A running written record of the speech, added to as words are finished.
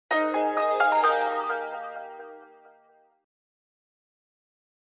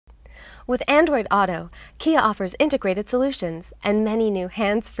With Android Auto, Kia offers integrated solutions and many new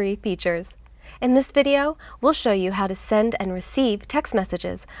hands-free features. In this video, we'll show you how to send and receive text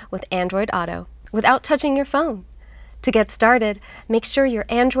messages with Android Auto without touching your phone. To get started, make sure your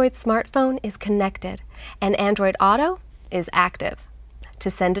Android smartphone is connected and Android Auto is active.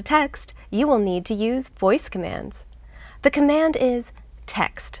 To send a text, you will need to use voice commands. The command is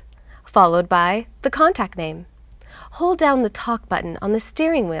text, followed by the contact name. Hold down the talk button on the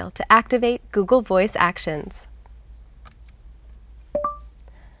steering wheel to activate Google Voice actions.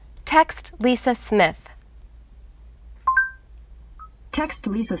 Text Lisa Smith. Text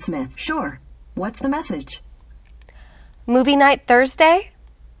Lisa Smith. Sure. What's the message? Movie night Thursday?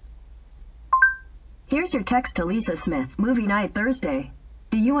 Here's your text to Lisa Smith. Movie night Thursday.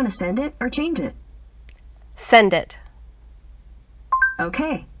 Do you want to send it or change it? Send it.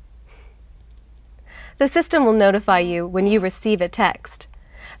 Okay. The system will notify you when you receive a text.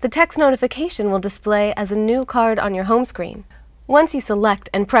 The text notification will display as a new card on your home screen. Once you select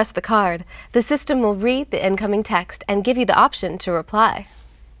and press the card, the system will read the incoming text and give you the option to reply.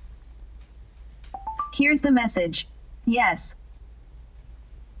 Here's the message. Yes.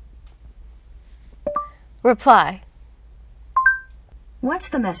 Reply. What's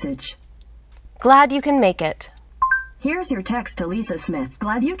the message? Glad you can make it. Here's your text to Lisa Smith.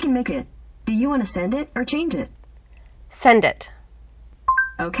 Glad you can make it. Do you want to send it or change it? Send it.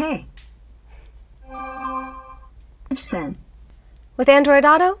 Okay. Send. With Android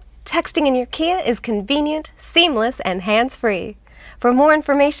Auto, texting in your Kia is convenient, seamless, and hands-free. For more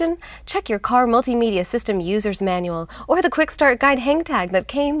information, check your car multimedia system user's manual or the Quick Start Guide hang tag that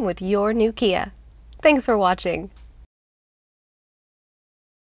came with your new Kia. Thanks for watching.